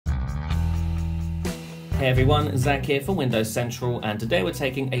Hey everyone, Zach here for Windows Central, and today we're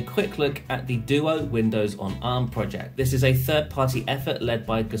taking a quick look at the Duo Windows on ARM project. This is a third-party effort led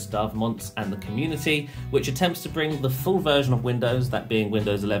by Gustav Montz and the community, which attempts to bring the full version of Windows, that being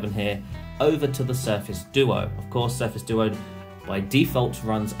Windows 11 here, over to the Surface Duo. Of course, Surface Duo by default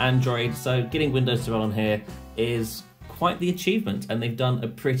runs Android, so getting Windows to run on here is quite the achievement, and they've done a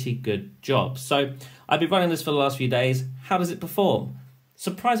pretty good job. So I've been running this for the last few days. How does it perform?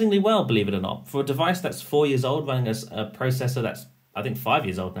 Surprisingly well, believe it or not. For a device that's 4 years old, running a processor that's, I think, 5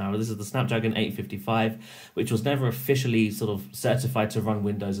 years old now. This is the Snapdragon 855, which was never officially sort of certified to run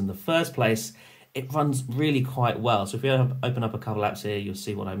Windows in the first place. It runs really quite well. So if we open up a couple apps here, you'll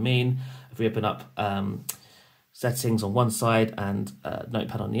see what I mean. If we open up settings on one side and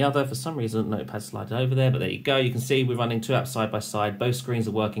Notepad on the other, for some reason Notepad slided over there, but there you go. You can see we're running two apps side by side. Both screens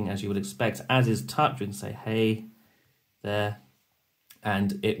are working as you would expect, as is touch. We can say, hey, there,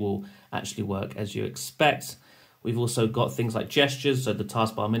 and it will actually work as you expect. We've also got things like gestures, so the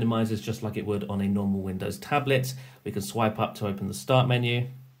taskbar minimizes just like it would on a normal Windows tablet. We can swipe up to open the start menu,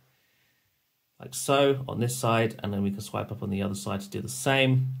 like so, on this side, and then we can swipe up on the other side to do the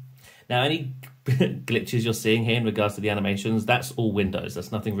same. Now, any glitches you're seeing here in regards to the animations, that's all Windows.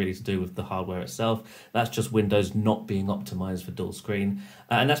 That's nothing really to do with the hardware itself. That's just Windows not being optimized for dual screen.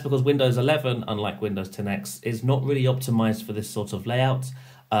 And that's because Windows 11, unlike Windows 10X, is not really optimized for this sort of layout.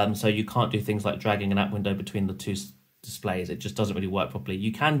 So you can't do things like dragging an app window between the two displays. It just doesn't really work properly.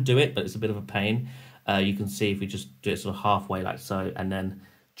 You can do it, but it's a bit of a pain. You can see if we just do it sort of halfway like so, and then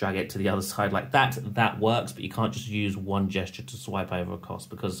drag it to the other side like that, that works, but you can't just use one gesture to swipe over across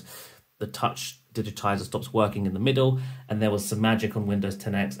because the touch digitizer stops working in the middle, and there was some magic on Windows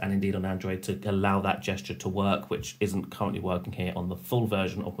 10X and indeed on Android to allow that gesture to work, which isn't currently working here on the full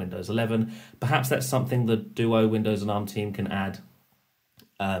version of Windows 11. Perhaps that's something the Duo Windows and ARM team can add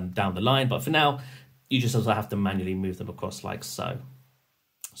down the line, but for now, you just also have to manually move them across like so.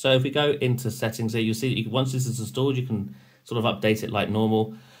 So if we go into settings here, you'll see once this is installed, you can sort of update it like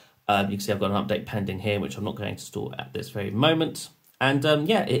normal. You can see I've got an update pending here, which I'm not going to install at this very moment. And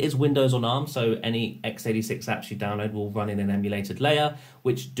yeah, it is Windows on ARM, so any x86 apps you download will run in an emulated layer,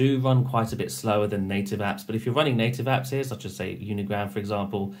 which do run quite a bit slower than native apps. But if you're running native apps here, such as, say, Unigram, for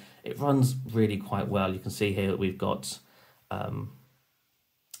example, it runs really quite well. You can see here that we've got the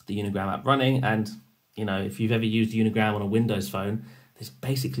Unigram app running. And, you know, if you've ever used Unigram on a Windows phone, this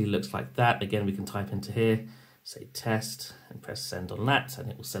basically looks like that. Again, we can type into here, say test, and press send on that,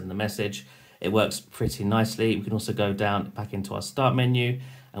 and it will send the message. It works pretty nicely. We can also go down back into our start menu,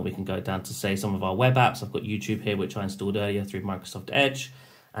 and we can go down to, say, some of our web apps. I've got YouTube here, which I installed earlier through Microsoft Edge,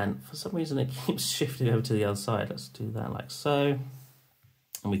 and for some reason it keeps shifting over to the other side. Let's do that like so,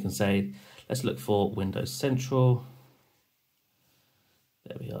 and we can say, let's look for Windows Central.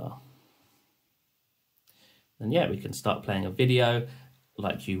 There we are. And yeah, we can start playing a video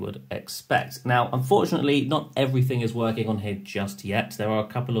like you would expect. Now, unfortunately, not everything is working on here just yet. There are a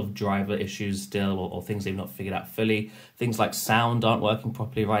couple of driver issues still, or things they've not figured out fully. Things like sound aren't working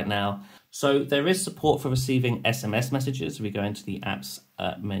properly right now. So there is support for receiving SMS messages. We go into the apps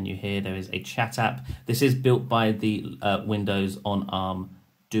menu here. There is a chat app. This is built by the Windows on ARM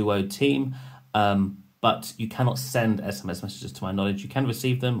Duo team, but you cannot send SMS messages to my knowledge. You can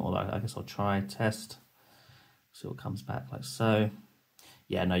receive them, or I guess I'll try test. See what comes back like so.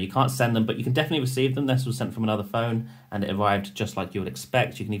 Yeah, no, you can't send them, but you can definitely receive them. This was sent from another phone, and it arrived just like you would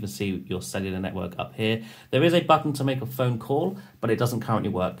expect. You can even see your cellular network up here. There is a button to make a phone call, but it doesn't currently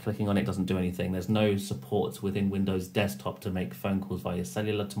work. Clicking on it doesn't do anything. There's no support within Windows Desktop to make phone calls via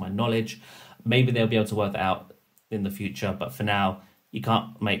cellular, to my knowledge. Maybe they'll be able to work that out in the future, but for now, you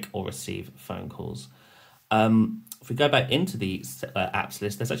can't make or receive phone calls. If we go back into the apps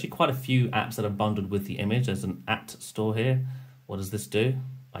list, there's actually quite a few apps that are bundled with the image. There's an app store here. What does this do?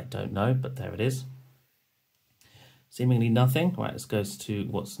 I don't know, but there it is. Seemingly nothing. Right, let's go to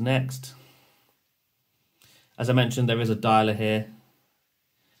what's next. As I mentioned, there is a dialer here,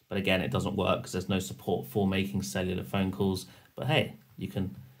 but again, it doesn't work because there's no support for making cellular phone calls. But hey, you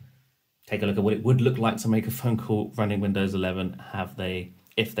can take a look at what it would look like to make a phone call running Windows 11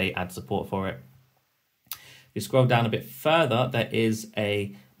 if they add support for it. If you scroll down a bit further, there is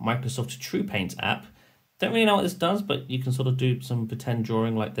a Microsoft TruePaint app. Don't really know what this does, but you can sort of do some pretend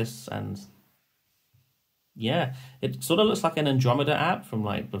drawing like this, and yeah, it sort of looks like an Andromeda app from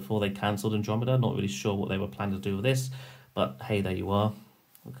like before they cancelled Andromeda. Not really sure what they were planning to do with this, but hey, there you are.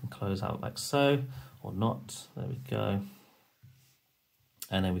 We can close out like so, or not. There we go.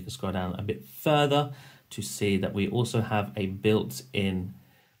 And then we can scroll down a bit further to see that we also have a built-in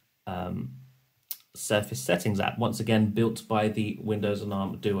Surface Settings app, once again built by the Windows on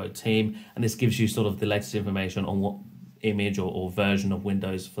ARM Duo team, and this gives you sort of the latest information on what image or version of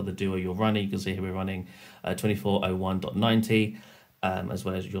Windows for the Duo you're running. You can see here we're running 24.01.90, as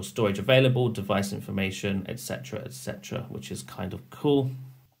well as your storage available, device information, etc., which is kind of cool.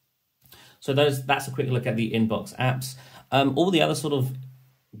 So that's a quick look at the inbox apps. All the other sort of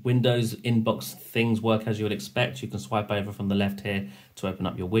Windows inbox things work as you would expect. You can swipe over from the left here to open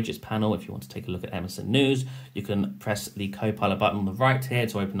up your widgets panel. If you want to take a look at MSN News, you can press the Copilot button on the right here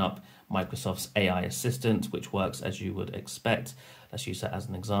to open up Microsoft's AI Assistant, which works as you would expect. Let's use that as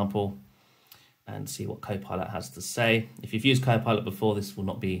an example and see what Copilot has to say. If you've used Copilot before, this will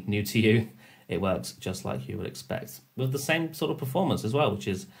not be new to you. It works just like you would expect, with the same sort of performance as well, which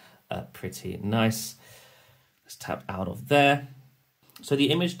is pretty nice. Let's tap out of there. So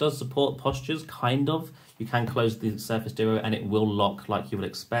the image does support postures, kind of. You can close the Surface Duo and it will lock like you would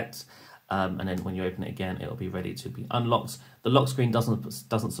expect. And then when you open it again, it'll be ready to be unlocked. The lock screen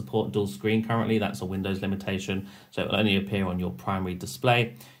doesn't support dual screen currently. That's a Windows limitation. So it will only appear on your primary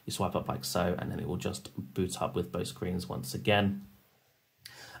display. You swipe up like so, and then it will just boot up with both screens once again.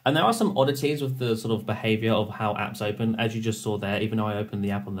 And there are some oddities with the sort of behavior of how apps open. As you just saw there, even though I opened the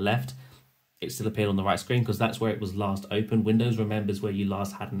app on the left, it still appeared on the right screen because that's where it was last opened. Windows remembers where you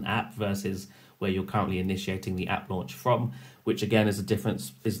last had an app versus where you're currently initiating the app launch from, which again is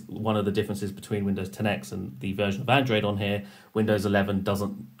one of the differences between Windows 10X and the version of Android on here. Windows 11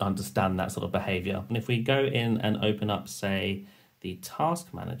 doesn't understand that sort of behavior. And if we go in and open up, say, the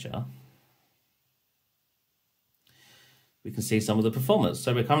Task Manager, we can see some of the performance.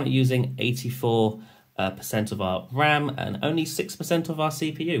 So we're currently using 84% of our RAM and only 6% of our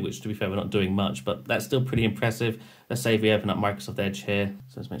CPU, which to be fair, we're not doing much, but that's still pretty impressive. Let's say if we open up Microsoft Edge here.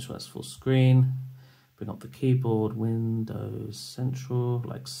 So let's make sure that's full screen. Bring up the keyboard, Windows Central,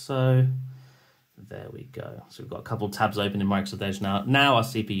 like so. There we go. So we've got a couple of tabs open in Microsoft Edge now. Now our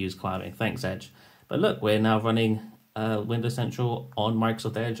CPU is climbing, thanks Edge. But look, we're now running Windows Central on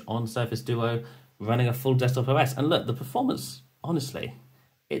Microsoft Edge, on Surface Duo, running a full desktop OS. And look, the performance, honestly,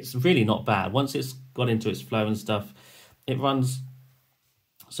 it's really not bad. Once it's got into its flow and stuff, it runs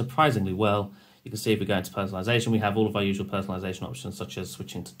surprisingly well. You can see if we go into personalization, we have all of our usual personalization options, such as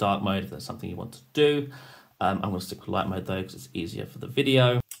switching to dark mode if that's something you want to do. I'm going to stick with light mode though, because it's easier for the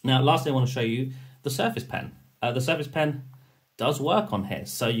video. Now, lastly, I want to show you the Surface Pen. The Surface Pen does work on here.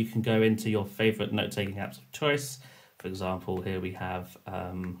 So you can go into your favorite note-taking apps of choice. For example, here we have,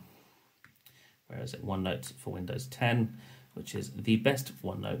 where is it? OneNote for Windows 10. Which is the best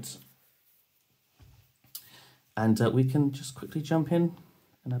OneNote. And we can just quickly jump in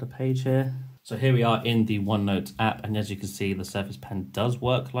and add a page here. So here we are in the OneNote app, and as you can see, the Surface Pen does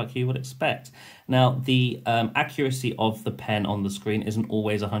work like you would expect. Now, the accuracy of the pen on the screen isn't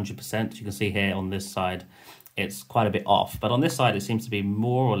always 100%. You can see here on this side, it's quite a bit off, but on this side, it seems to be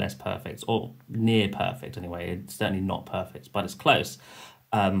more or less perfect, or near perfect anyway. It's certainly not perfect, but it's close.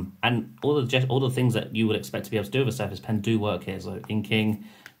 And all the things that you would expect to be able to do with a Surface Pen do work here. So inking,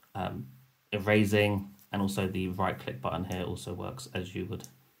 erasing, and also the right-click button here also works as you would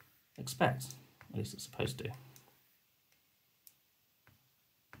expect. At least it's supposed to.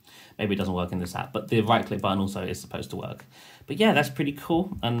 Maybe it doesn't work in this app, but the right-click button also is supposed to work. But yeah, that's pretty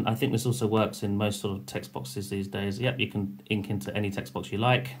cool. And I think this also works in most sort of text boxes these days. Yep, you can ink into any text box you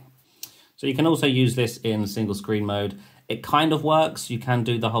like. So you can also use this in single screen mode. It kind of works. You can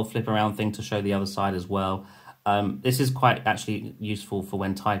do the whole flip around thing to show the other side as well. This is quite actually useful for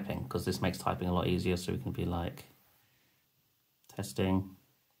when typing, because this makes typing a lot easier. So we can be like, testing,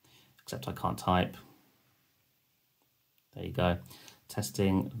 except I can't type. There you go.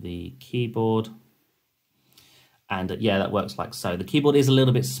 Testing the keyboard. And yeah, that works like so. The keyboard is a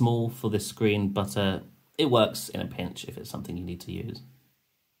little bit small for this screen, but it works in a pinch if it's something you need to use.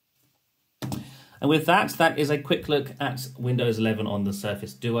 And with that, that is a quick look at Windows 11 on the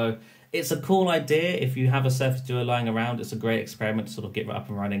Surface Duo. It's a cool idea. If you have a Surface Duo lying around, it's a great experiment to sort of get it up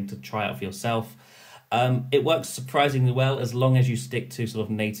and running, to try out for yourself. It works surprisingly well as long as you stick to sort of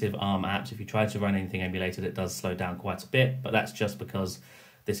native ARM apps. If you try to run anything emulated, it does slow down quite a bit, but that's just because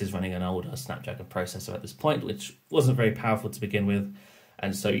this is running an older Snapdragon processor at this point, which wasn't very powerful to begin with.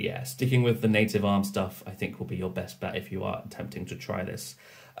 And so, yeah, sticking with the native ARM stuff, I think will be your best bet if you are attempting to try this.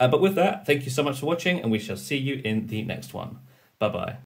 But with that, thank you so much for watching, and we shall see you in the next one. Bye-bye.